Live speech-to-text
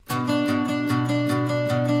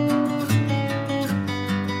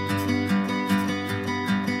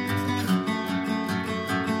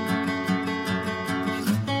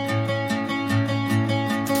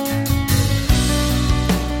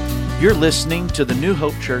You're listening to the New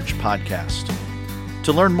Hope Church podcast.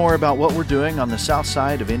 To learn more about what we're doing on the south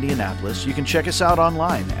side of Indianapolis, you can check us out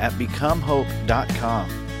online at becomehope.com.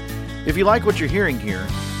 If you like what you're hearing here,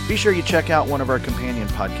 be sure you check out one of our companion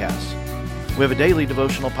podcasts. We have a daily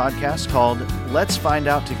devotional podcast called Let's Find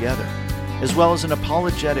Out Together, as well as an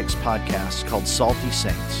apologetics podcast called Salty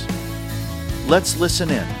Saints. Let's listen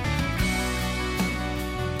in.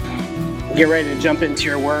 Get ready to jump into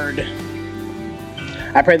your word.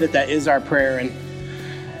 I pray that is our prayer.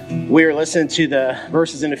 And we were listening to the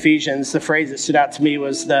verses in Ephesians. The phrase that stood out to me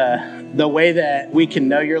was the way that we can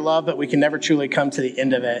know your love, but we can never truly come to the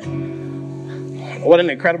end of it. What an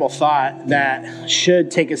incredible thought that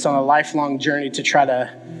should take us on a lifelong journey to try to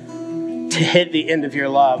hit the end of your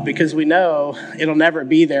love, because we know it'll never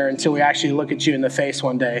be there until we actually look at you in the face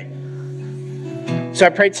one day. So I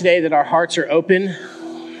pray today that our hearts are open,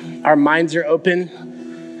 our minds are open,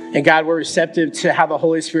 and God, we're receptive to how the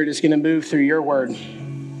Holy Spirit is going to move through your word.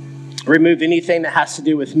 Remove anything that has to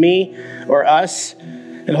do with me or us.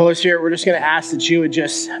 And Holy Spirit, we're just going to ask that you would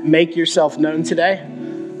just make yourself known today,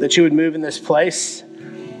 that you would move in this place,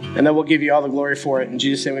 and then we'll give you all the glory for it. In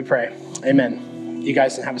Jesus' name we pray. Amen. You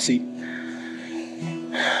guys can have a seat.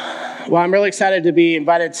 Well, I'm really excited to be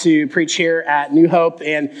invited to preach here at New Hope.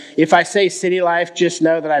 And if I say City Life, just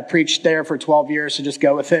know that I preached there for 12 years, so just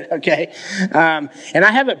go with it, okay? And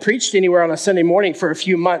I haven't preached anywhere on a Sunday morning for a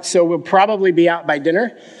few months, so we'll probably be out by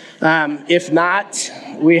dinner. If not,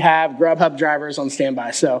 we have Grubhub drivers on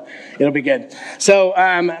standby, so it'll be good. So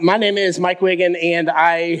my name is Mike Wiggin, and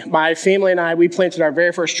my family and I, we planted our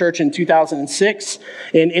very first church in 2006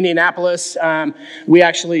 in Indianapolis. We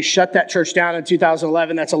actually shut that church down in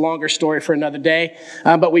 2011. That's a longer story for another day.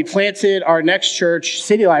 But we planted our next church,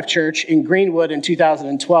 City Life Church, in Greenwood in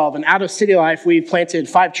 2012. And out of City Life, we've planted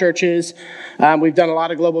 5 churches. We've done a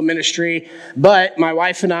lot of global ministry. But my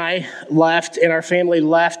wife and I left, and our family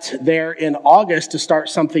left there in August to start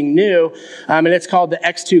something new, and it's called the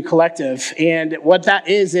X2 Collective. And what that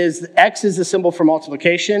is X is the symbol for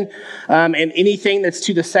multiplication, and anything that's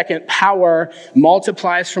to the second power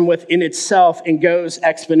multiplies from within itself and goes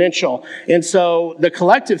exponential. And so the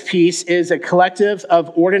collective piece is a collective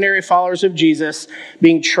of ordinary followers of Jesus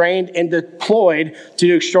being trained and deployed to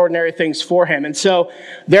do extraordinary things for him. And so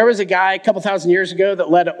there was a guy a couple thousand years ago that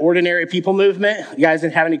led an ordinary people movement. You guys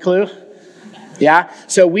didn't have any clue? Yeah.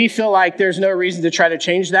 So we feel like there's no reason to try to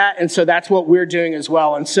change that. And so that's what we're doing as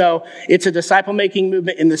well. And so it's a disciple-making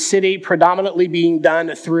movement in the city, predominantly being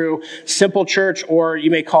done through Simple Church, or you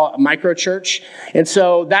may call it a micro church. And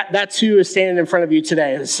so that's who is standing in front of you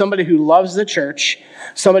today. It's somebody who loves the church,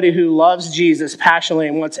 somebody who loves Jesus passionately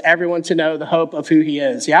and wants everyone to know the hope of who he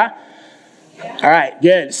is. Yeah? All right,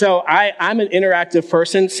 good. So I'm an interactive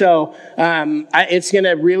person, so it's going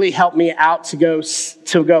to really help me out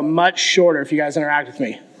to go much shorter if you guys interact with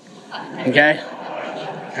me. Okay?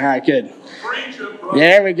 All right, good.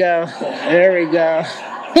 There we go. There we go.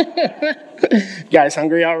 You guys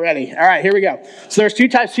hungry already? All right, here we go. So there's 2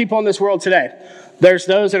 types of people in this world today. There's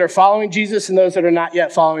those that are following Jesus and those that are not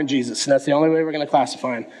yet following Jesus, and that's the only way we're going to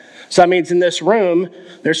classify them. So that means in this room,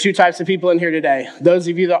 there's 2 types of people in here today. Those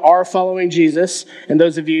of you that are following Jesus and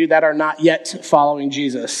those of you that are not yet following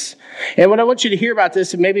Jesus. And what I want you to hear about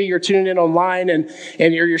this, and maybe you're tuning in online and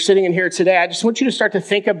you're sitting in here today, I just want you to start to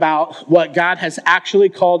think about what God has actually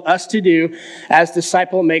called us to do as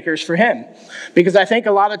disciple makers for him. Because I think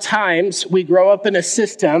a lot of times we grow up in a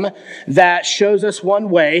system that shows us one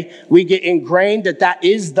way, we get ingrained that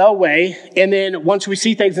is the way, and then once we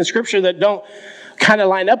see things in Scripture that don't kind of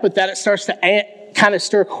line up with that, it starts to kind of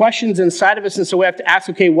stir questions inside of us. And so we have to ask,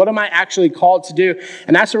 okay, what am I actually called to do?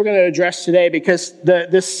 And that's what we're going to address today, because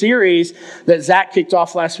this series that Zach kicked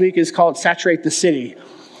off last week is called Saturate the City.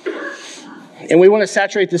 And we want to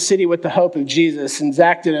saturate the city with the hope of Jesus. And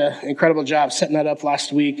Zach did an incredible job setting that up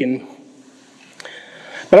last week.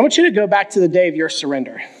 But I want you to go back to the day of your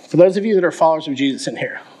surrender. For those of you that are followers of Jesus in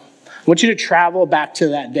here, I want you to travel back to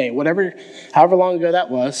that day, however long ago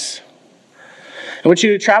that was. I want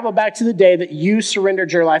you to travel back to the day that you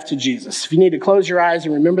surrendered your life to Jesus. If you need to close your eyes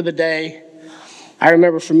and remember the day, I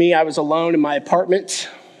remember for me, I was alone in my apartment.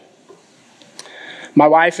 My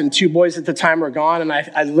wife and 2 boys at the time were gone, and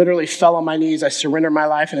I literally fell on my knees. I surrendered my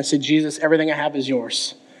life, and I said, Jesus, everything I have is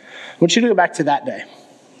yours. I want you to go back to that day.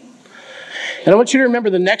 And I want you to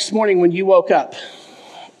remember the next morning when you woke up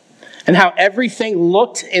and how everything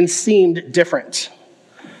looked and seemed different.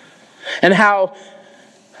 And how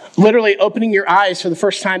literally opening your eyes for the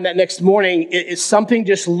first time that next morning, something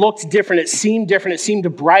just looked different. It seemed different. It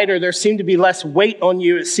seemed brighter. There seemed to be less weight on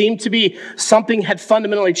you. It seemed to be something had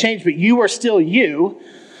fundamentally changed, but you were still you.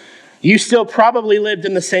 You still probably lived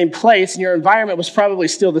in the same place, and your environment was probably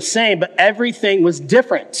still the same, but everything was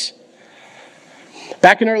different.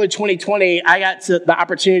 Back in early 2020, I got the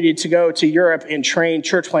opportunity to go to Europe and train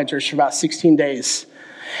church planters for about 16 days.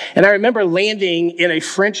 And I remember landing in a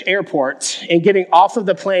French airport and getting off of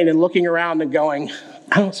the plane and looking around and going,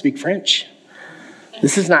 I don't speak French.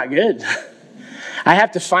 This is not good. I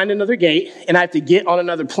have to find another gate, and I have to get on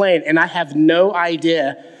another plane, and I have no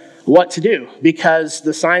idea what to do because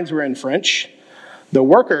the signs were in French, the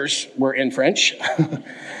workers were in French,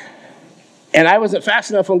 and I wasn't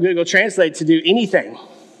fast enough on Google Translate to do anything.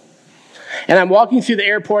 And I'm walking through the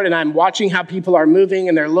airport, and I'm watching how people are moving,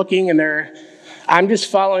 and they're looking, and I'm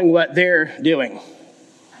just following what they're doing.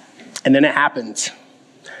 And then it happened.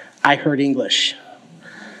 I heard English.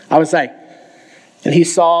 I was like, and he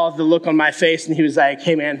saw the look on my face, and he was like,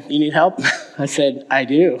 hey man, you need help? I said, I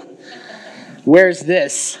do. Where's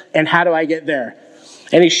this, and how do I get there?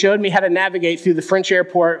 And he showed me how to navigate through the French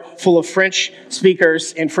airport full of French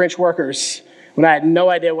speakers and French workers when I had no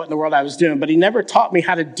idea what in the world I was doing. But he never taught me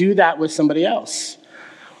how to do that with somebody else.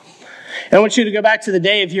 And I want you to go back to the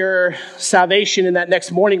day of your salvation, and that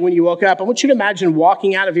next morning when you woke up, I want you to imagine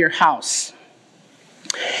walking out of your house.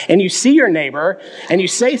 And you see your neighbor, and you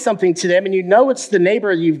say something to them, and you know it's the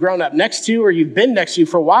neighbor you've grown up next to or you've been next to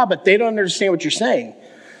for a while, but they don't understand what you're saying.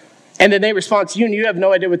 And then they respond to you, and you have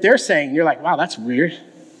no idea what they're saying. And you're like, wow, that's weird.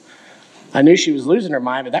 I knew she was losing her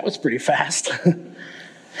mind, but that was pretty fast. And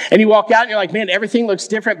you walk out, and you're like, man, everything looks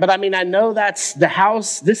different. But I mean, I know that's the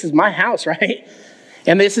house. This is my house, right?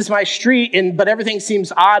 And this is my street, but everything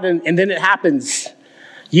seems odd, and then it happens.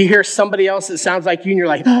 You hear somebody else that sounds like you, and you're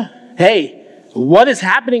like, hey, what is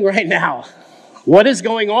happening right now? What is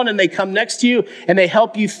going on? And they come next to you, and they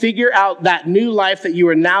help you figure out that new life that you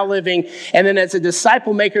are now living. And then as a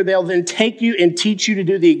disciple maker, they'll then take you and teach you to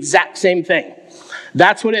do the exact same thing.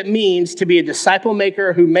 That's what it means to be a disciple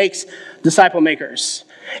maker who makes disciple makers.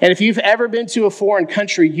 And if you've ever been to a foreign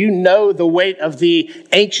country, you know the weight of the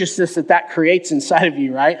anxiousness that creates inside of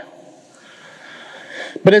you, right?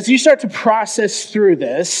 But as you start to process through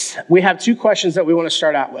this, we have two questions that we want to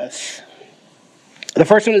start out with. The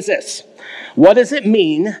first one is this. What does it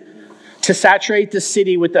mean to saturate the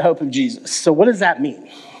city with the hope of Jesus? So what does that mean?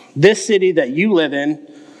 This city that you live in,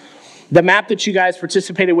 the map that you guys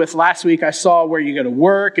participated with last week, I saw where you go to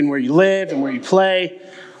work and where you live and where you play.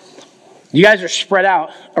 You guys are spread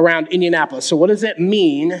out around Indianapolis. So what does it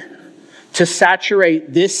mean to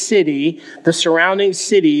saturate this city, the surrounding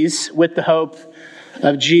cities, with the hope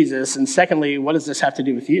of Jesus? And secondly, what does this have to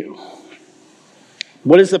do with you?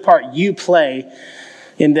 What is the part you play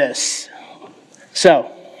in this?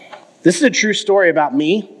 So, this is a true story about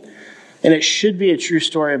me, and it should be a true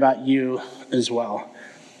story about you as well.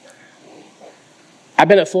 I've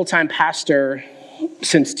been a full-time pastor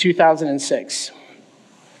since 2006.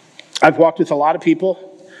 I've walked with a lot of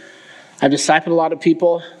people. I've discipled a lot of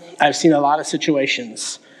people. I've seen a lot of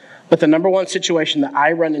situations. But the number one situation that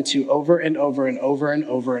I run into over and over and over and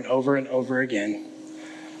over and over and over again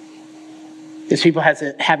is people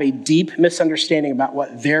have a deep misunderstanding about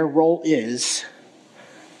what their role is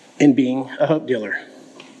in being a hope dealer,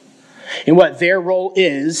 and what their role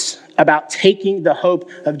is about taking the hope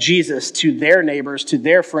of Jesus to their neighbors, to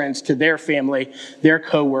their friends, to their family, their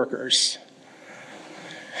co-workers.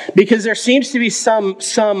 Because there seems to be some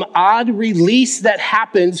odd release that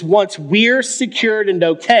happens once we're secured and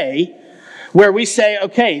okay, where we say,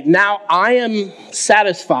 okay, now I am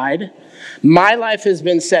satisfied. My life has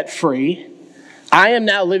been set free. I am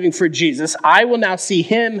now living for Jesus. I will now see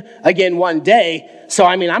him again one day. So,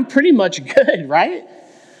 I mean, I'm pretty much good, right?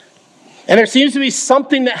 And there seems to be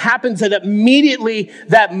something that happens that immediately,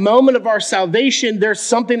 that moment of our salvation, there's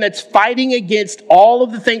something that's fighting against all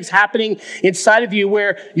of the things happening inside of you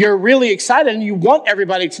where you're really excited and you want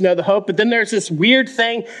everybody to know the hope. But then there's this weird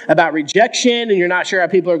thing about rejection, and you're not sure how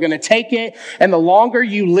people are going to take it. And the longer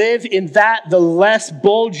you live in that, the less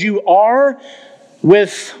bold you are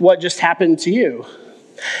with what just happened to you.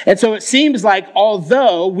 And so it seems like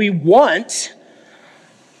although we want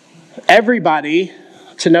everybody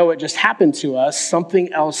to know what just happened to us,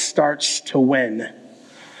 something else starts to win.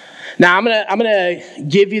 Now, I'm gonna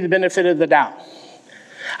give you the benefit of the doubt.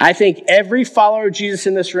 I think every follower of Jesus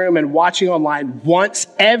in this room and watching online wants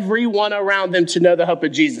everyone around them to know the hope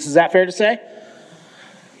of Jesus. Is that fair to say?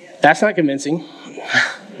 That's not convincing.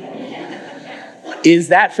 Is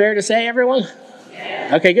that fair to say, everyone?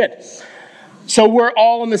 Okay, good. So we're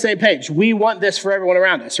all on the same page. We want this for everyone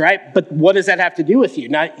around us, right? But what does that have to do with you?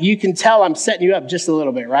 Now, you can tell I'm setting you up just a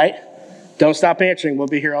little bit, right? Don't stop answering. We'll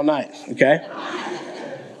be here all night, okay?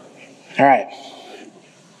 All right.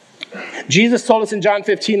 Jesus told us in John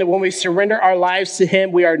 15 that when we surrender our lives to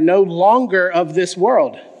him, we are no longer of this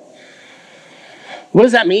world. What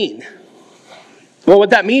does that mean? Well,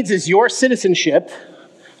 what that means is your citizenship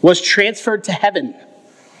was transferred to heaven.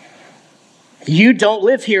 You don't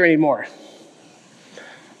live here anymore.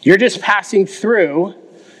 You're just passing through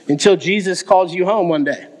until Jesus calls you home one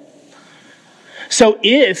day. So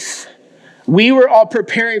if we were all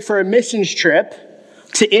preparing for a missions trip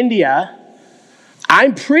to India,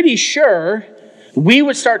 I'm pretty sure we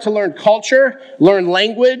would start to learn culture, learn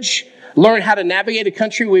language, learn how to navigate a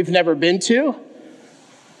country we've never been to.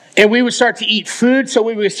 And we would start to eat food, so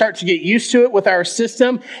we would start to get used to it with our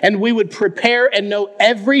system, and we would prepare and know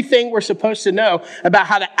everything we're supposed to know about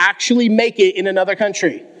how to actually make it in another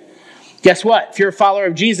country. Guess what? If you're a follower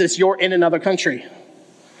of Jesus, you're in another country.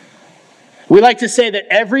 We like to say that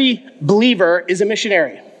every believer is a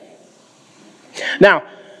missionary. Now,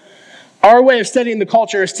 our way of studying the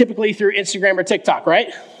culture is typically through Instagram or TikTok,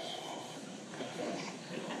 right?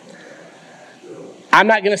 I'm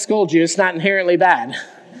not going to scold you. It's not inherently bad.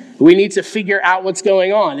 We need to figure out what's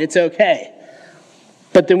going on. It's okay.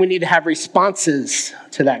 But then we need to have responses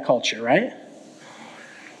to that culture, right?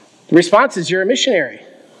 The response is you're a missionary.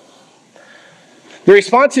 The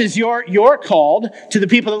response is you're called to the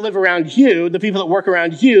people that live around you, the people that work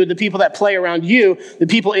around you, the people that play around you, the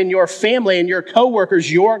people in your family and your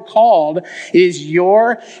coworkers. You're called. It is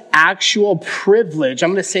your actual privilege.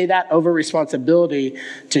 I'm going to say that over responsibility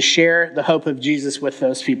to share the hope of Jesus with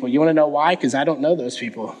those people. You want to know why? Because I don't know those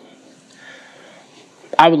people.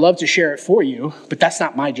 I would love to share it for you, but that's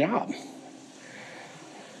not my job.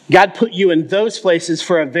 God put you in those places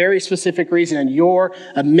for a very specific reason, and you're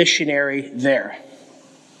a missionary there.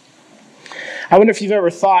 I wonder if you've ever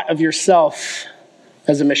thought of yourself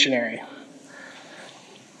as a missionary.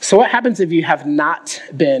 So what happens if you have not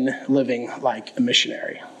been living like a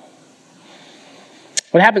missionary?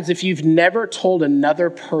 What happens if you've never told another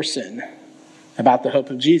person about the hope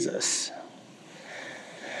of Jesus?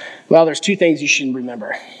 Well, there's two things you should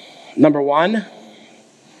remember. Number one,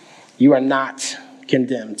 you are not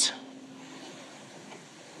condemned.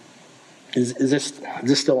 Is this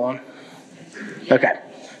still on? Okay.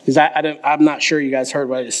 Because I'm not sure you guys heard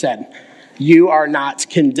what I just said. You are not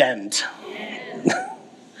condemned.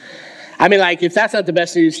 I mean, like, if that's not the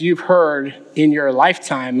best news you've heard in your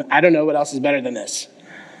lifetime, I don't know what else is better than this.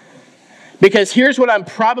 Because here's what I'm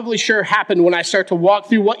probably sure happened when I start to walk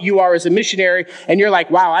through what you are as a missionary, and you're like,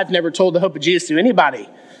 wow, I've never told the hope of Jesus to anybody.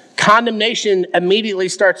 Condemnation immediately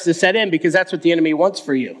starts to set in because that's what the enemy wants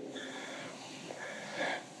for you.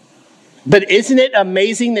 But isn't it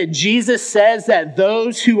amazing that Jesus says that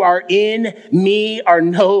those who are in me are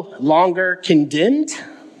no longer condemned?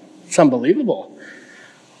 It's unbelievable.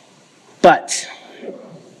 But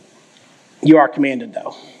you are commanded,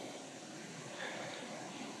 though.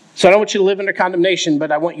 So I don't want you to live under condemnation,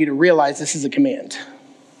 but I want you to realize this is a command.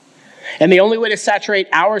 And the only way to saturate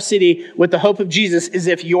our city with the hope of Jesus is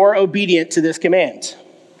if you're obedient to this command.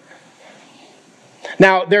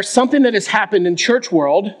 Now, there's something that has happened in church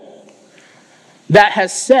world that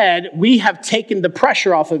has said, we have taken the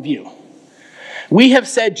pressure off of you. We have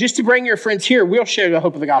said, just to bring your friends here, we'll share the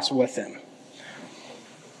hope of the gospel with them.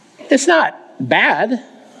 It's not bad.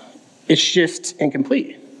 It's just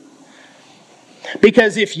incomplete.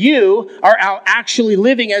 Because if you are out actually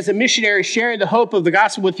living as a missionary, sharing the hope of the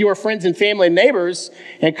gospel with your friends and family and neighbors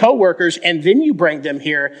and coworkers, and then you bring them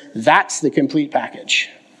here, that's the complete package.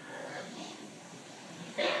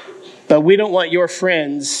 But we don't want your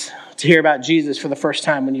friends to hear about Jesus for the first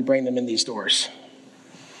time when you bring them in these doors.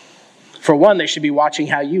 For one, they should be watching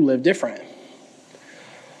how you live different.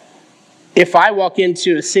 If I walk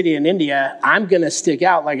into a city in India, I'm going to stick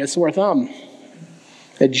out like a sore thumb.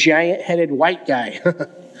 A giant-headed white guy.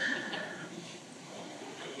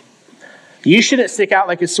 You shouldn't stick out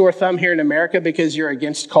like a sore thumb here in America because you're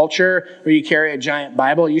against culture or you carry a giant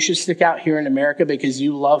Bible. You should stick out here in America because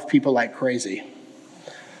you love people like crazy,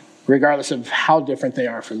 regardless of how different they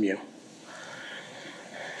are from you.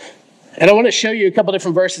 And I want to show you a couple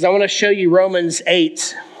different verses. I want to show you Romans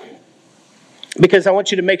 8. Because I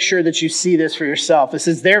want you to make sure that you see this for yourself. It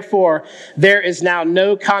says, therefore, there is now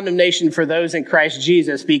no condemnation for those in Christ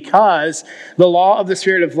Jesus, because the law of the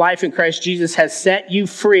Spirit of life in Christ Jesus has set you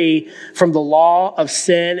free from the law of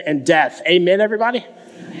sin and death. Amen, everybody?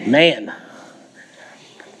 Amen. Man.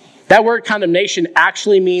 That word condemnation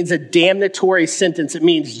actually means a damnatory sentence. It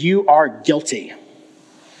means you are guilty.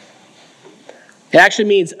 It actually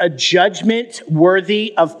means a judgment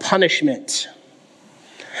worthy of punishment.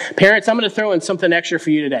 Parents, I'm going to throw in something extra for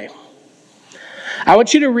you today. I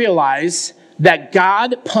want you to realize that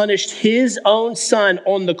God punished his own son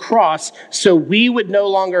on the cross so we would no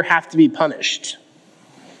longer have to be punished.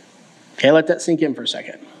 Okay, let that sink in for a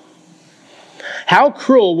second. How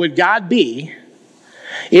cruel would God be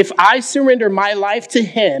if I surrender my life to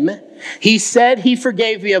him? He said he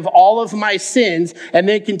forgave me of all of my sins and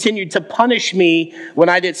then continued to punish me when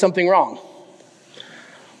I did something wrong.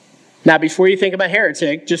 Now, before you think about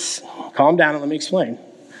heretic, just calm down and let me explain.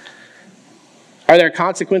 Are there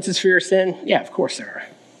consequences for your sin? Yeah, of course there are.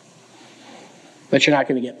 But you're not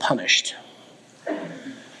going to get punished.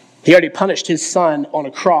 He already punished his son on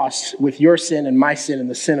a cross with your sin and my sin and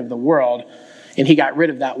the sin of the world. And he got rid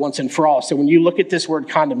of that once and for all. So when you look at this word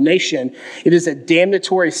condemnation, it is a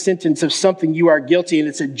damnatory sentence of something you are guilty, and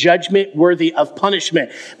it's a judgment worthy of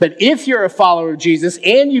punishment. But if you're a follower of Jesus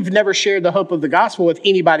and you've never shared the hope of the gospel with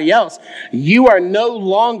anybody else, you are no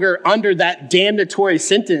longer under that damnatory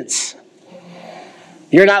sentence.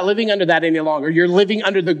 You're not living under that any longer. You're living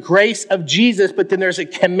under the grace of Jesus, but then there's a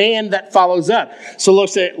command that follows up. So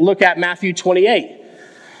look at Matthew 28.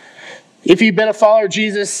 If you've been a follower of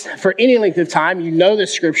Jesus for any length of time, you know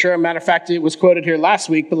this scripture. As a matter of fact, it was quoted here last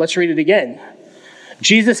week, but let's read it again.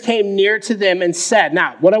 Jesus came near to them and said,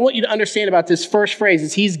 now, what I want you to understand about this first phrase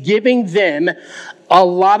is he's giving them a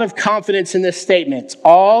lot of confidence in this statement.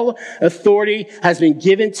 All authority has been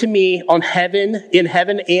given to me in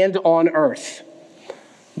heaven and on earth.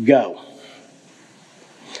 Go.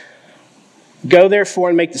 Go, therefore,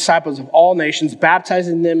 and make disciples of all nations,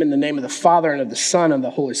 baptizing them in the name of the Father and of the Son and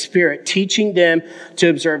the Holy Spirit, teaching them to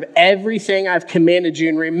observe everything I've commanded you.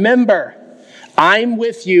 And remember, I'm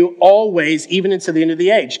with you always, even until the end of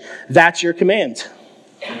the age. That's your command.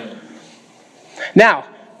 Now,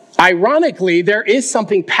 ironically, there is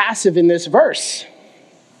something passive in this verse.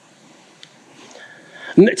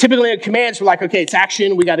 Typically, in commands, we're like, okay, it's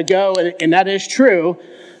action, we got to go, and that is true.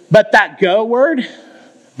 But that go word,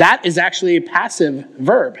 that is actually a passive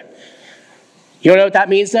verb. You know what that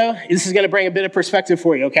means, though? This is going to bring a bit of perspective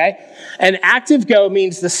for you, okay? An active go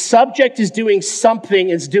means the subject is doing something,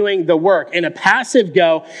 is doing the work. In a passive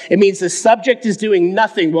go, it means the subject is doing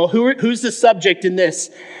nothing. Well, who's the subject in this?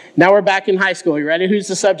 Now we're back in high school. You ready? Who's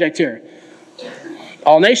the subject here?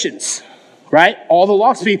 All nations, right? All the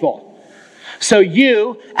lost people. So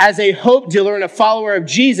you, as a hope dealer and a follower of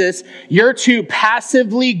Jesus, you're to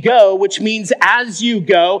passively go, which means as you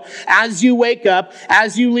go, as you wake up,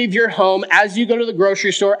 as you leave your home, as you go to the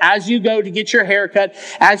grocery store, as you go to get your haircut,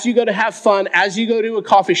 as you go to have fun, as you go to a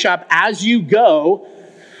coffee shop, as you go,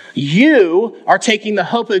 you are taking the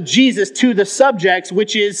hope of Jesus to the subjects,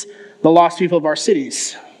 which is the lost people of our cities.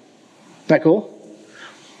 Isn't that cool?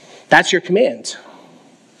 That's your command.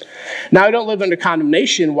 Now, I don't live under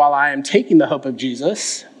condemnation while I am taking the hope of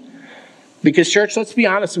Jesus. Because, church, let's be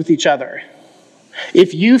honest with each other.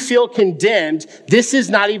 If you feel condemned, this is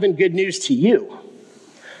not even good news to you.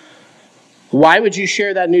 Why would you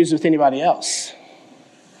share that news with anybody else?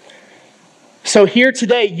 So here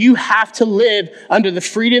today, you have to live under the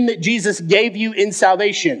freedom that Jesus gave you in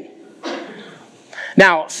salvation.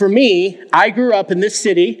 Now, for me, I grew up in this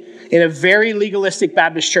city in a very legalistic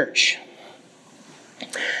Baptist church.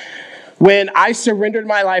 When I surrendered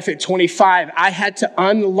my life at 25, I had to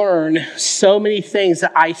unlearn so many things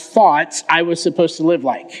that I thought I was supposed to live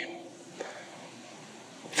like.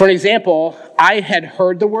 For an example, I had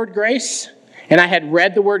heard the word grace, and I had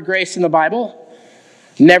read the word grace in the Bible.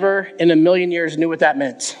 Never in a million years knew what that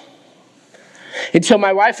meant. Until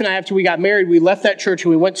my wife and I, after we got married, we left that church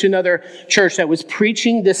and we went to another church that was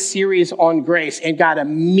preaching this series on grace, and God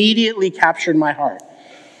immediately captured my heart.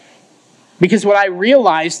 Because what I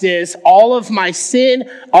realized is all of my sin,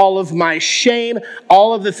 all of my shame,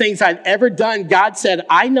 all of the things I've ever done, God said,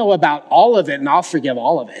 I know about all of it and I'll forgive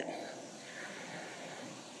all of it.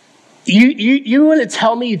 You want to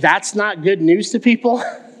tell me that's not good news to people?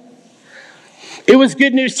 It was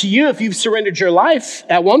good news to you if you've surrendered your life,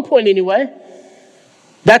 at one point anyway.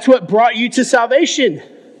 That's what brought you to salvation.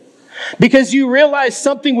 Because you realized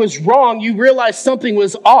something was wrong, you realized something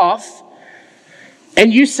was off,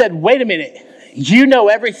 and you said, wait a minute, you know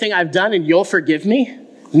everything I've done and you'll forgive me?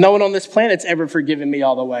 No one on this planet's ever forgiven me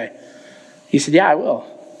all the way. He said, yeah, I will.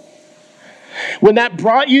 When that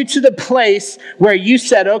brought you to the place where you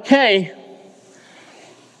said, okay,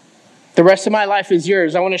 the rest of my life is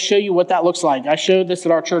yours. I want to show you what that looks like. I show this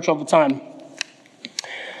at our church all the time.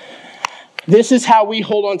 This is how we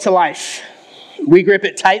hold on to life. We grip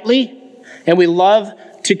it tightly and we love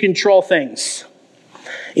to control things.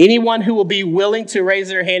 Anyone who will be willing to raise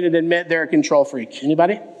their hand and admit they're a control freak?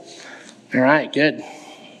 Anybody? All right, good.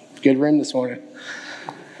 Good room this morning.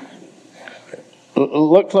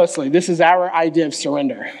 Look closely. This is our idea of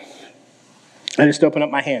surrender. I just open up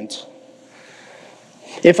my hand.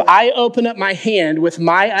 If I open up my hand with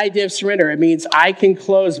my idea of surrender, it means I can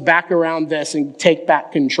close back around this and take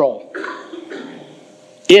back control.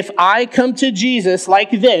 If I come to Jesus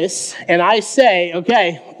like this and I say,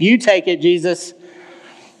 okay, you take it, Jesus.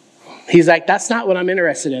 He's like, that's not what I'm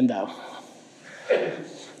interested in, though.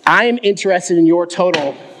 I'm interested in your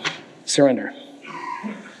total surrender.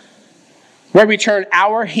 Where we turn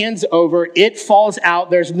our hands over, it falls out.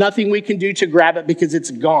 There's nothing we can do to grab it because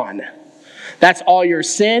it's gone. That's all your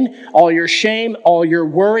sin, all your shame, all your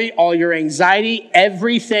worry, all your anxiety,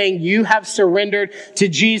 everything you have surrendered to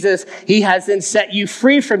Jesus. He has then set you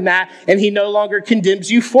free from that, and he no longer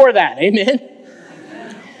condemns you for that. Amen?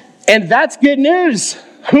 And that's good news.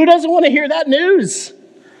 Who doesn't want to hear that news?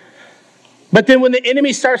 But then when the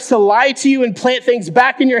enemy starts to lie to you and plant things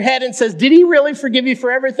back in your head and says, did he really forgive you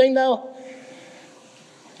for everything, though?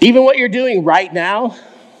 Even what you're doing right now?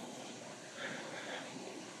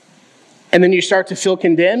 And then you start to feel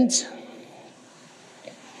condemned.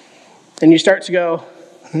 And you start to go,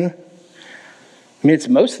 I mean, it's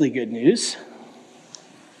mostly good news.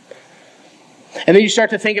 And then you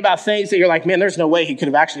start to think about things that you're like, man, there's no way he could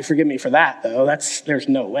have actually forgiven me for that, though. There's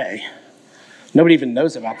no way. Nobody even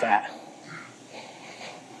knows about that.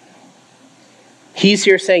 He's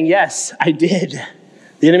here saying, yes, I did.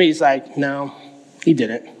 The enemy's like, no, he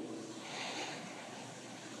didn't.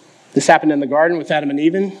 This happened in the garden with Adam and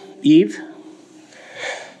Eve.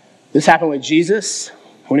 This happened with Jesus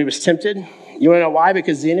when he was tempted. You want to know why?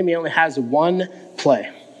 Because the enemy only has one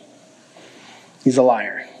play. He's a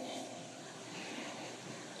liar.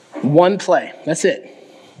 One play. That's it.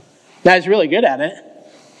 Now, he's really good at it.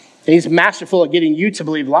 And he's masterful at getting you to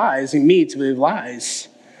believe lies and me to believe lies.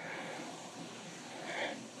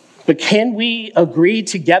 But can we agree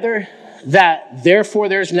together that therefore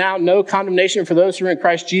there's now no condemnation for those who are in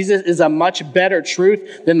Christ Jesus is a much better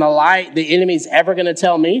truth than the lie the enemy's ever going to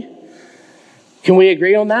tell me? Can we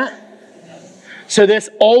agree on that? So this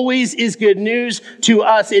always is good news to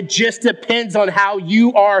us. It just depends on how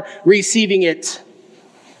you are receiving it.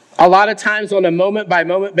 A lot of times on a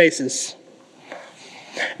moment-by-moment basis.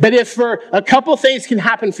 But if for a couple things can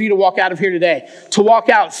happen for you to walk out of here today, to walk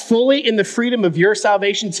out fully in the freedom of your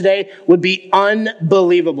salvation today would be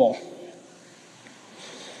unbelievable.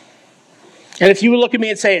 And if you would look at me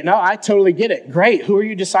and say, no, I totally get it. Great. Who are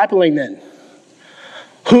you discipling then?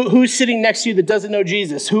 Who's sitting next to you that doesn't know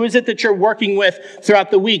Jesus? Who is it that you're working with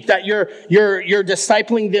throughout the week that you're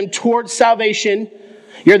discipling them towards salvation?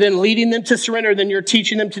 You're then leading them to surrender, then you're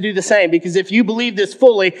teaching them to do the same. Because if you believe this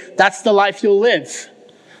fully, that's the life you'll live,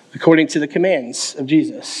 according to the commands of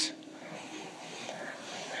Jesus.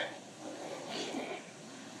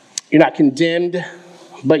 You're not condemned,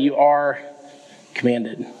 but you are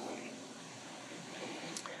commanded.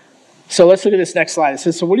 So let's look at this next slide. It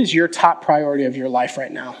says, so what is your top priority of your life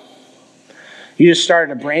right now? You just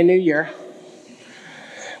started a brand new year.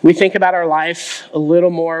 We think about our life a little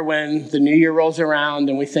more when the new year rolls around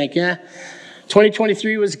and we think,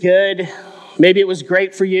 2023 was good. Maybe it was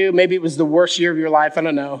great for you. Maybe it was the worst year of your life. I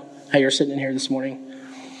don't know how you're sitting in here this morning.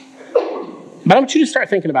 But I want you to start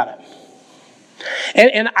thinking about it.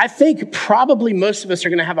 And I think probably most of us are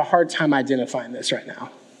going to have a hard time identifying this right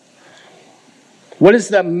now. What is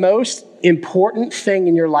the most important thing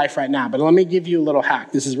in your life right now? But let me give you a little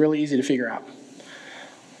hack. This is really easy to figure out.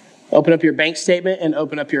 Open up your bank statement and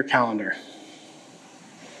open up your calendar.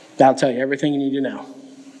 That'll tell you everything you need to know.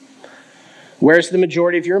 Where's the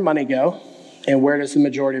majority of your money go? And where does the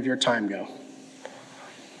majority of your time go?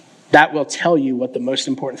 That will tell you what the most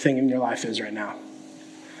important thing in your life is right now.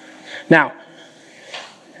 Now,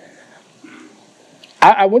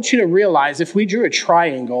 I want you to realize if we drew a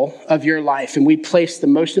triangle of your life and we placed the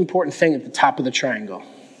most important thing at the top of the triangle,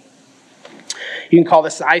 you can call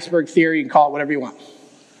this the iceberg theory, you can call it whatever you want.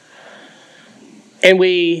 And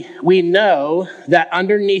we know that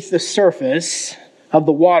underneath the surface of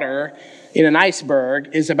the water in an iceberg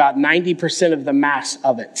is about 90% of the mass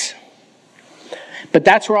of it. But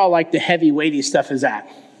that's where all like the heavy, weighty stuff is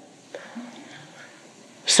at.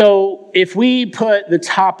 So if we put the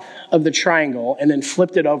top of the triangle and then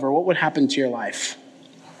flipped it over, what would happen to your life?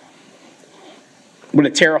 Would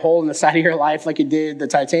it tear a hole in the side of your life like it did the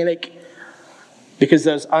Titanic? Because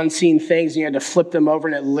those unseen things, you had to flip them over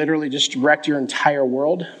and it literally just wrecked your entire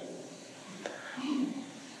world?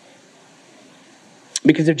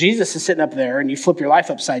 Because if Jesus is sitting up there and you flip your life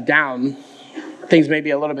upside down, things may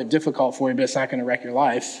be a little bit difficult for you, but it's not going to wreck your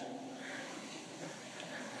life.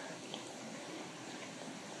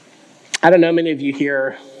 I don't know many of you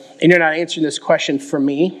here, and you're not answering this question for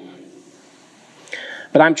me,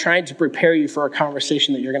 but I'm trying to prepare you for a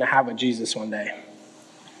conversation that you're going to have with Jesus one day.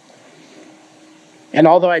 And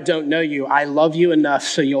although I don't know you, I love you enough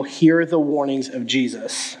so you'll hear the warnings of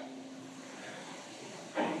Jesus.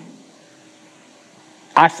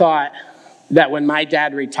 I thought that when my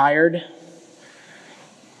dad retired,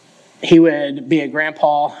 he would be a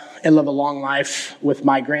grandpa and live a long life with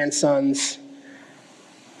my grandsons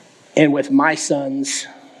and with my sons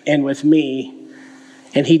and with me.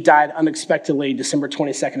 And he died unexpectedly December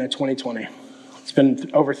 22nd of 2020. It's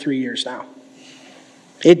been over 3 years now.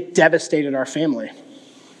 It devastated our family.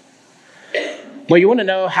 Well, you want to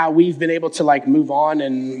know how we've been able to move on,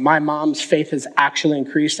 and my mom's faith has actually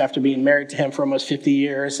increased after being married to him for almost 50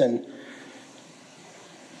 years, and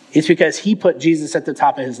it's because he put Jesus at the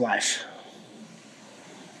top of his life.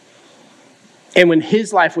 And when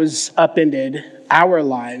his life was upended, our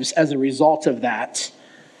lives, as a result of that,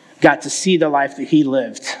 got to see the life that he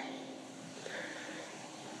lived.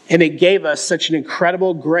 And it gave us such an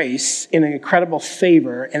incredible grace and an incredible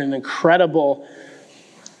favor and an incredible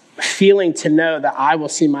feeling to know that I will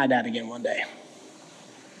see my dad again one day.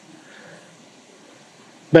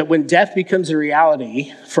 But when death becomes a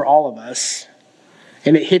reality for all of us,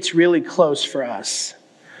 and it hits really close for us,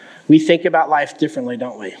 we think about life differently,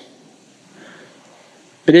 don't we?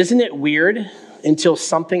 But isn't it weird until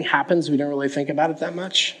something happens, we don't really think about it that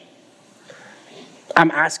much?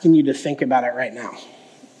 I'm asking you to think about it right now.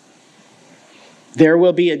 There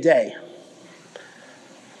will be a day.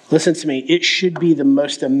 Listen to me. It should be the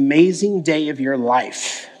most amazing day of your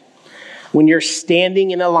life when you're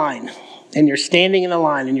standing in a line, and you're standing in a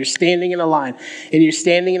line, and you're standing in a line, and you're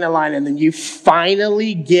standing in a line, and then you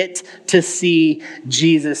finally get to see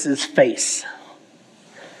Jesus' face.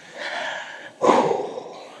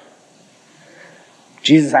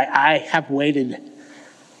 Jesus, I have waited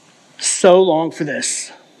so long for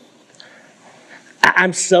this.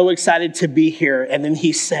 I'm so excited to be here. And then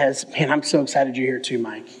he says, man, I'm so excited you're here too,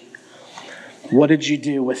 Mike. What did you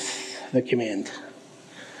do with the command?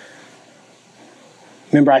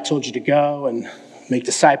 Remember, I told you to go and make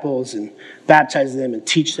disciples and baptize them and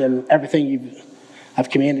teach them everything I've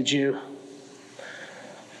commanded you.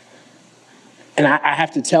 And I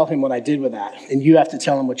have to tell him what I did with that. And you have to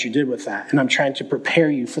tell him what you did with that. And I'm trying to prepare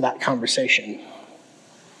you for that conversation.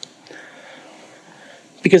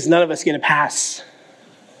 Because none of us get a pass.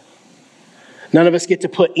 None of us get to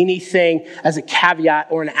put anything as a caveat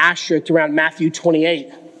or an asterisk around Matthew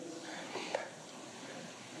 28.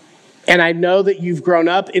 And I know that you've grown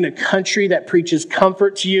up in a country that preaches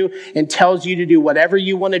comfort to you and tells you to do whatever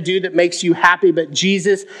you want to do that makes you happy. But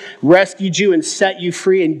Jesus rescued you and set you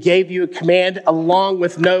free and gave you a command along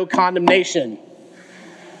with no condemnation.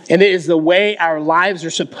 And it is the way our lives are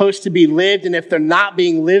supposed to be lived. And if they're not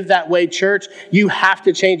being lived that way, church, you have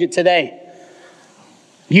to change it today.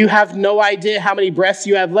 You have no idea how many breaths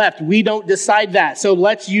you have left. We don't decide that. So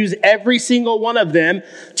let's use every single one of them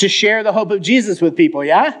to share the hope of Jesus with people,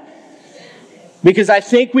 yeah? Because I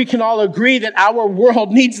think we can all agree that our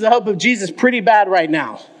world needs the hope of Jesus pretty bad right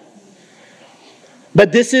now.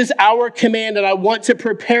 But this is our command, and I want to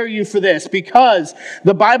prepare you for this because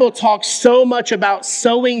the Bible talks so much about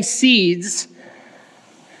sowing seeds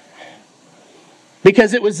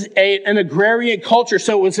because it was an agrarian culture,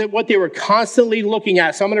 so it was what they were constantly looking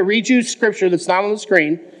at. So I'm going to read you scripture that's not on the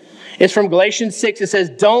screen. It's from Galatians 6. It says,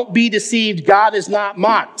 "Don't be deceived, God is not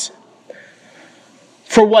mocked.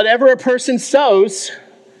 For whatever a person sows,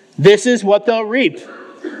 this is what they'll reap.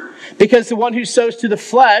 Because the one who sows to the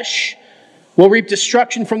flesh will reap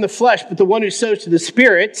destruction from the flesh, but the one who sows to the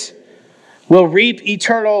Spirit will reap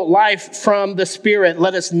eternal life from the Spirit.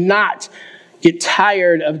 Let us not get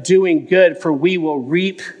tired of doing good, for we will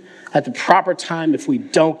reap at the proper time if we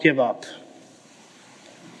don't give up."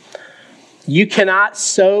 You cannot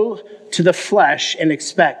sow to the flesh and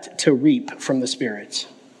expect to reap from the Spirit.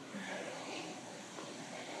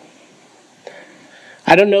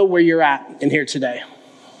 I don't know where you're at in here today.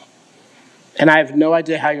 And I have no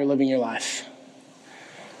idea how you're living your life.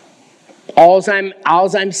 All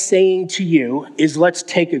I'm saying to you is let's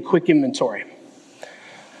take a quick inventory.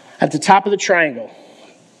 At the top of the triangle,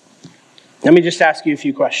 let me just ask you a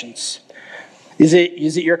few questions. Is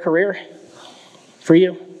it your career for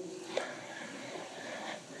you?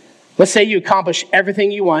 Let's say you accomplish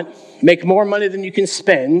everything you want, make more money than you can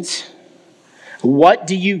spend. What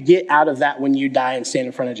do you get out of that when you die and stand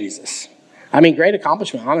in front of Jesus? I mean, great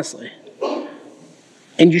accomplishment, honestly.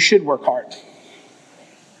 And you should work hard.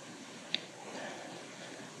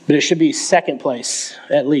 But it should be second place,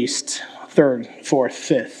 at least, third, fourth,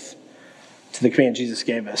 fifth, to the command Jesus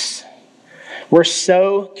gave us. We're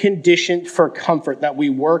so conditioned for comfort that we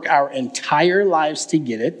work our entire lives to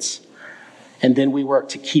get it, and then we work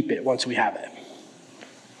to keep it once we have it.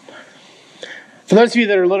 For those of you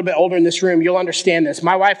that are a little bit older in this room, you'll understand this.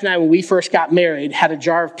 My wife and I, when we first got married, had a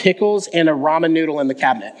jar of pickles and a ramen noodle in the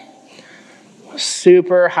cabinet.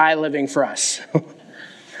 Super high living for us.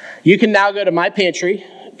 You can now go to my pantry.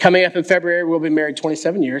 Coming up in February, we'll be married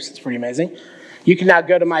 27 years. It's pretty amazing. You can now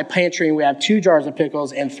go to my pantry and we have 2 jars of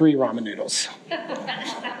pickles and 3 ramen noodles.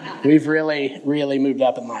 We've really, really moved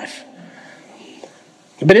up in life.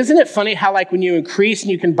 But isn't it funny how like when you increase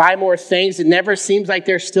and you can buy more things, it never seems like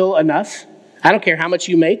there's still enough? I don't care how much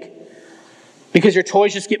you make. Because your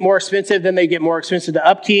toys just get more expensive, then they get more expensive to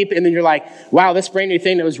upkeep, and then you're like, wow, this brand new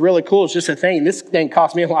thing that was really cool is just a thing. This thing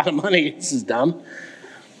cost me a lot of money. This is dumb.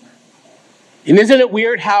 And isn't it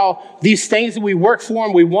weird how these things that we work for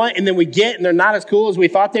and we want and then we get and they're not as cool as we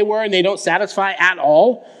thought they were and they don't satisfy at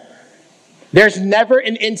all? There's never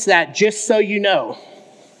an end to that, just so you know.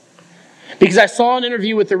 Because I saw an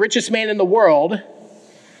interview with the richest man in the world,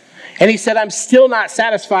 and he said, I'm still not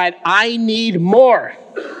satisfied. I need more.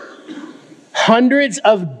 Hundreds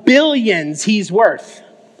of billions he's worth,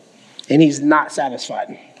 and he's not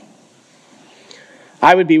satisfied.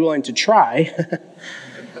 I would be willing to try,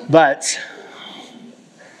 but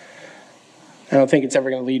I don't think it's ever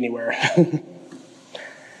going to lead anywhere.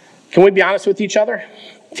 Can we be honest with each other?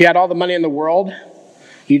 If you had all the money in the world,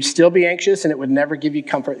 you'd still be anxious and it would never give you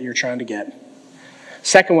comfort that you're trying to get.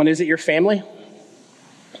 Second one, is it your family?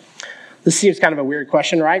 This seems kind of a weird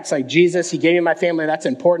question, right? It's like, Jesus, he gave me my family. That's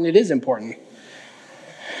important. It is important.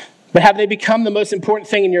 But have they become the most important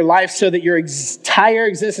thing in your life so that your entire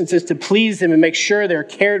existence is to please them and make sure they're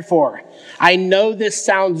cared for? I know this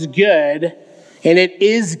sounds good, and it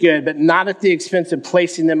is good, but not at the expense of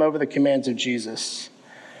placing them over the commands of Jesus.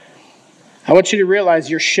 I want you to realize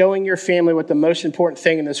you're showing your family what the most important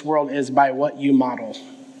thing in this world is by what you model.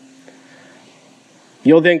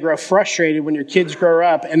 You'll then grow frustrated when your kids grow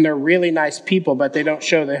up and they're really nice people, but they don't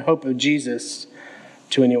show the hope of Jesus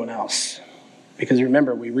to anyone else. Because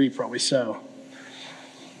remember, we reap what we sow.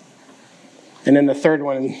 And then the third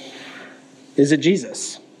one, is it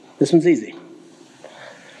Jesus? This one's easy.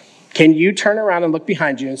 Can you turn around and look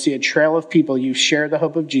behind you and see a trail of people you've shared the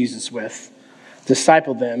hope of Jesus with,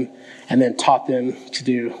 discipled them, and then taught them to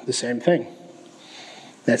do the same thing?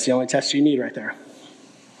 That's the only test you need right there.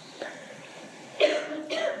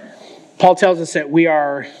 Paul tells us that we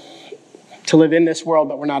are to live in this world,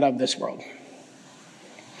 but we're not of this world.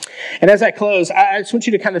 And as I close, I just want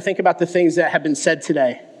you to kind of think about the things that have been said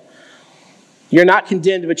today. You're not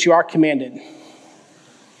condemned, but you are commanded.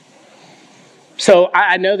 So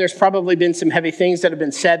I know there's probably been some heavy things that have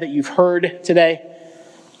been said that you've heard today.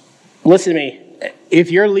 Listen to me.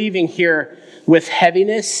 If you're leaving here with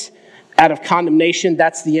heaviness out of condemnation,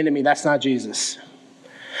 that's the enemy. That's not Jesus.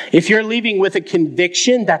 If you're leaving with a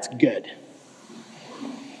conviction, that's good.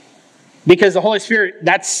 Because the Holy Spirit,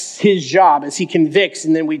 that's his job, as he convicts,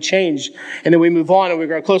 and then we change, and then we move on, and we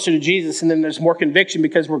grow closer to Jesus, and then there's more conviction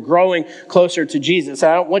because we're growing closer to Jesus.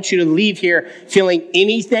 I don't want you to leave here feeling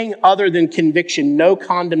anything other than conviction, no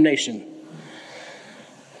condemnation.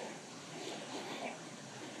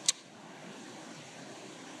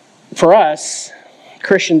 For us,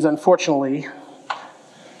 Christians, unfortunately,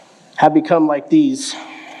 have become like these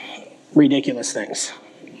ridiculous things.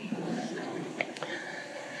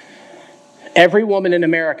 Every woman in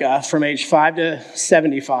America from age 5 to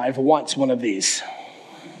 75 wants one of these.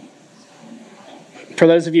 For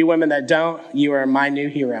those of you women that don't, you are my new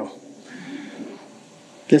hero.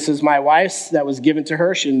 This is my wife's that was given to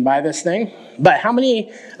her. She didn't buy this thing. But how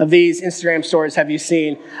many of these Instagram stories have you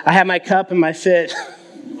seen? I have my cup and my fit.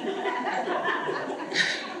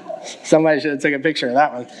 Somebody should have taken a picture of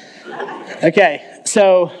that one. Okay,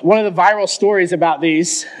 so one of the viral stories about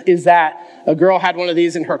these is that a girl had one of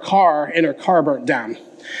these in her car, and her car burnt down.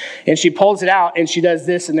 And she pulls it out, and she does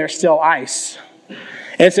this, and there's still ice.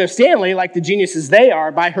 And so Stanley, like the geniuses they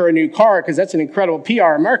are, buy her a new car, because that's an incredible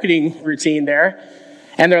PR marketing routine there.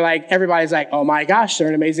 And they're like, everybody's like, oh my gosh, they're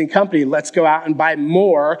an amazing company. Let's go out and buy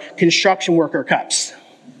more construction worker cups.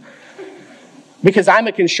 Because I'm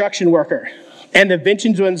a construction worker. And the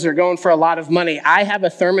vintage ones are going for a lot of money. I have a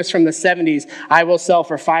thermos from the 70s I will sell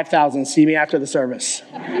for $5,000. See me after the service.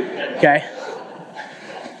 Okay?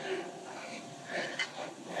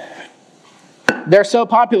 They're so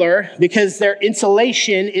popular because their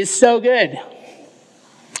insulation is so good.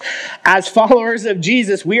 As followers of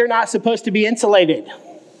Jesus, we are not supposed to be insulated.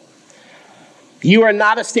 You are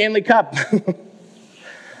not a Stanley Cup.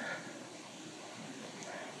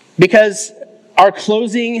 Because our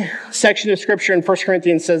closing section of Scripture in 1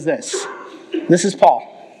 Corinthians says this. This is Paul.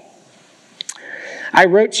 I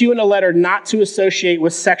wrote to you in a letter not to associate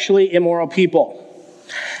with sexually immoral people.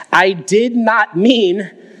 I did not mean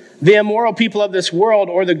the immoral people of this world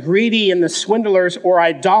or the greedy and the swindlers or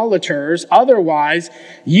idolaters. Otherwise,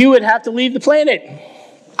 you would have to leave the planet.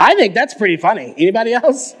 I think that's pretty funny. Anybody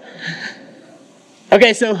else?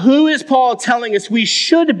 Okay, so who is Paul telling us we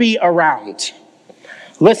should be around?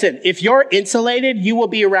 Listen, if you're insulated, you will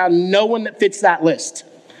be around no one that fits that list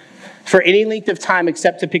for any length of time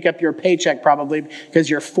except to pick up your paycheck probably because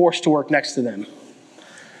you're forced to work next to them.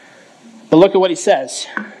 But look at what he says.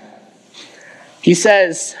 He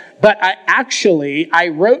says, but I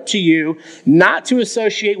wrote to you not to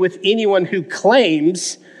associate with anyone who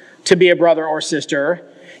claims to be a brother or sister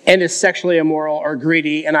and is sexually immoral or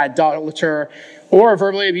greedy, an idolater, or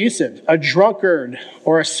verbally abusive, a drunkard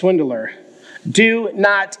or a swindler. Do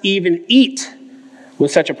not even eat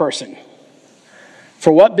with such a person.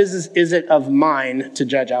 For what business is it of mine to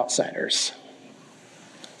judge outsiders?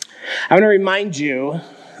 I want to remind you,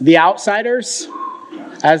 the outsiders,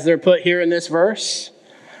 as they're put here in this verse,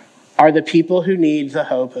 are the people who need the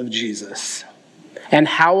hope of Jesus. And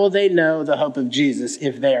how will they know the hope of Jesus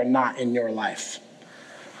if they are not in your life?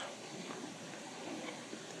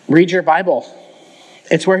 Read your Bible.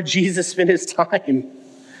 It's where Jesus spent his time.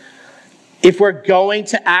 If we're going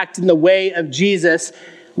to act in the way of Jesus,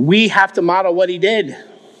 we have to model what he did.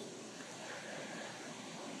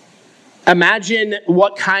 Imagine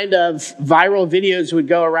what kind of viral videos would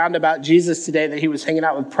go around about Jesus today that he was hanging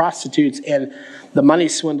out with prostitutes and the money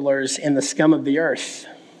swindlers and the scum of the earth.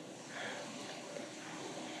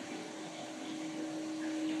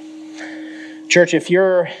 Church, if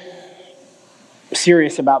you're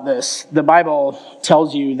serious about this, the Bible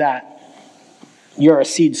tells you that you're a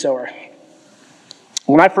seed sower.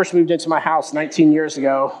 When I first moved into my house 19 years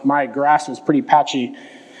ago, my grass was pretty patchy,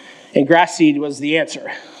 and grass seed was the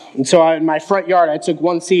answer. And so in my front yard, I took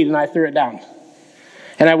one seed and I threw it down.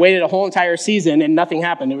 And I waited a whole entire season and nothing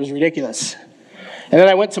happened. It was ridiculous. And then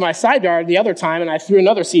I went to my side yard the other time and I threw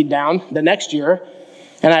another seed down the next year.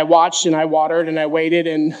 And I watched and I watered and I waited,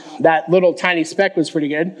 and that little tiny speck was pretty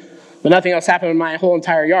good. But nothing else happened in my whole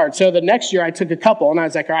entire yard. So the next year I took a couple and I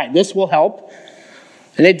was like, all right, this will help.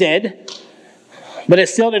 And it did. But it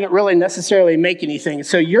still didn't really necessarily make anything.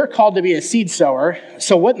 So you're called to be a seed sower.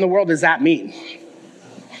 So what in the world does that mean?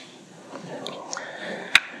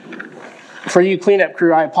 For you cleanup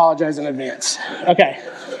crew, I apologize in advance. Okay.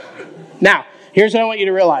 Now, here's what I want you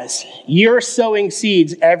to realize. You're sowing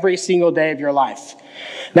seeds every single day of your life.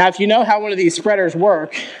 Now, if you know how one of these spreaders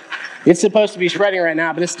work, it's supposed to be spreading right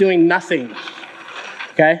now, but it's doing nothing.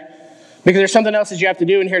 Okay? Because there's something else that you have to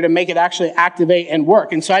do in here to make it actually activate and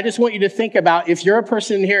work. And so I just want you to think about, if you're a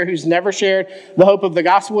person in here who's never shared the hope of the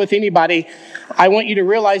gospel with anybody, I want you to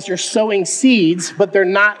realize you're sowing seeds, but they're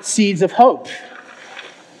not seeds of hope.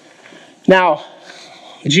 Now,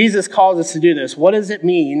 Jesus calls us to do this. What does it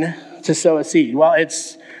mean to sow a seed? Well,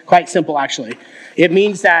 it's quite simple, actually. It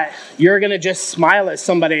means that you're going to just smile at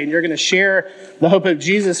somebody and you're going to share the hope of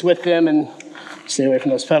Jesus with them, and stay away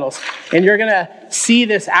from those pedals. And you're going to see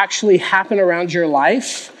this actually happen around your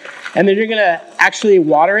life. And then you're going to actually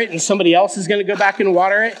water it, and somebody else is going to go back and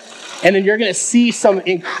water it. And then you're going to see some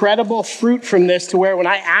incredible fruit from this, to where when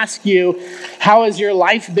I ask you, how has your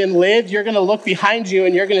life been lived? You're going to look behind you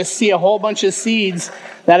and you're going to see a whole bunch of seeds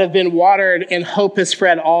that have been watered, and hope has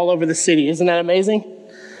spread all over the city. Isn't that amazing?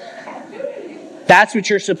 That's what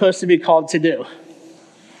you're supposed to be called to do.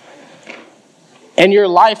 And your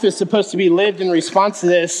life is supposed to be lived in response to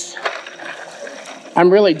this.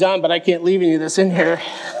 I'm really done, but I can't leave any of this in here.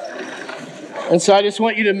 And so I just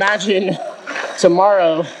want you to imagine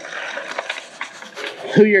tomorrow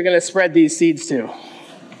who you're going to spread these seeds to.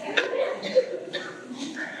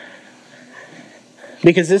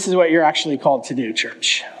 Because this is what you're actually called to do,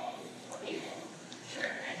 church.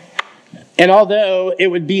 And although it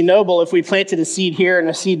would be noble if we planted a seed here and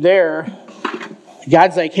a seed there,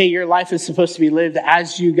 God's like, hey, your life is supposed to be lived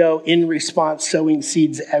as you go in response, sowing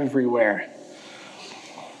seeds everywhere.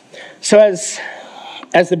 So as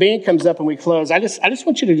the band comes up and we close, I just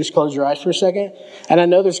want you to just close your eyes for a second. And I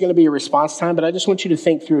know there's going to be a response time, but I just want you to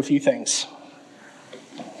think through a few things.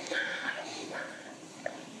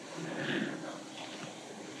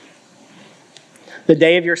 The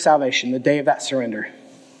day of your salvation, the day of that surrender.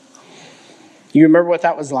 You remember what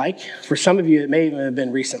that was like? For some of you, it may even have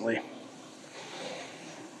been recently.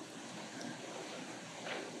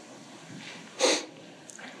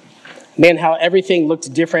 Man, how everything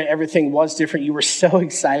looked different, everything was different. You were so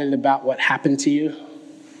excited about what happened to you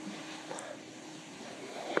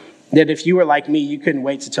that if you were like me, you couldn't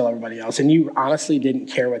wait to tell everybody else. And you honestly didn't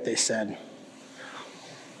care what they said.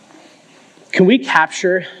 Can we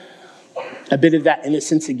capture a bit of that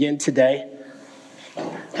innocence again today?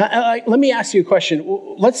 Let me ask you a question.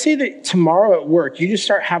 Let's say that tomorrow at work, you just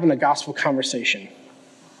start having a gospel conversation.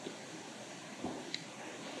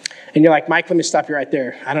 And you're like, Mike, let me stop you right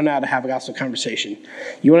there. I don't know how to have a gospel conversation.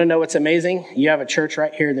 You want to know what's amazing? You have a church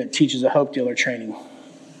right here that teaches a hope dealer training.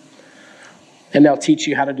 And they'll teach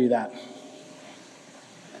you how to do that.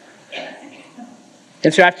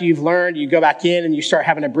 And so after you've learned, you go back in and you start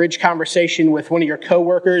having a bridge conversation with one of your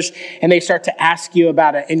coworkers, and they start to ask you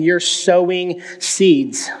about it, and you're sowing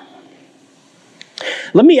seeds.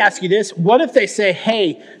 Let me ask you this. What if they say,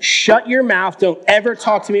 hey, shut your mouth, don't ever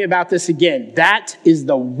talk to me about this again? That is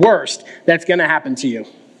the worst that's going to happen to you.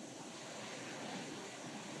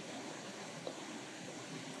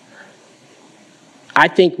 I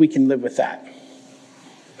think we can live with that.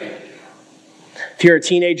 If you're a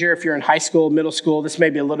teenager, if you're in high school, middle school, this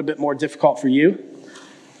may be a little bit more difficult for you.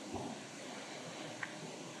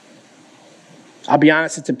 I'll be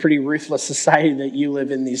honest, it's a pretty ruthless society that you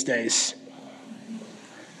live in these days.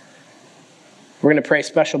 We're going to pray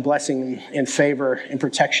special blessing and favor and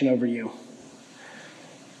protection over you.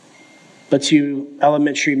 But to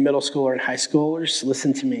elementary, middle schooler, and high schoolers,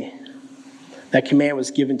 listen to me. That command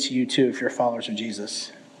was given to you too if you're followers of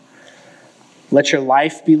Jesus. Let your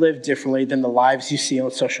life be lived differently than the lives you see on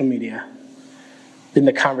social media, than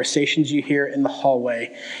the conversations you hear in the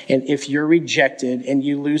hallway. And if you're rejected and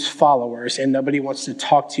you lose followers and nobody wants to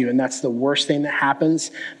talk to you, and that's the worst thing that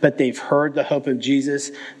happens, but they've heard the hope of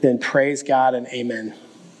Jesus, then praise God and amen.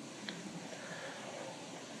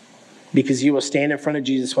 Because you will stand in front of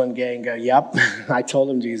Jesus one day and go, yep, I told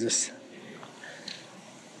him Jesus.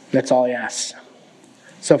 That's all he asks.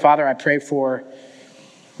 So, Father, I pray for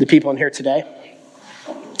the people in here today.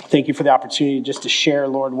 Thank you for the opportunity just to share,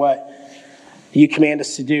 Lord, what you command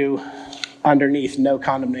us to do underneath no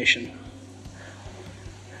condemnation.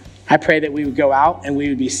 I pray that we would go out and we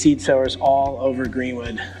would be seed sowers all over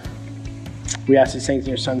Greenwood. We ask these things in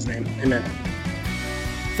your son's name. Amen.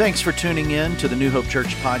 Thanks for tuning in to the New Hope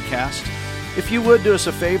Church podcast. If you would do us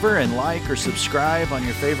a favor and like or subscribe on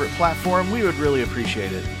your favorite platform, we would really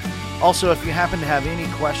appreciate it. Also, if you happen to have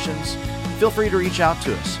any questions, feel free to reach out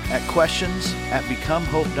to us at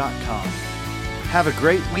questions@becomehope.com. Have a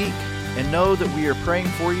great week and know that we are praying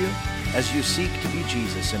for you as you seek to be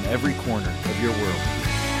Jesus in every corner of your world.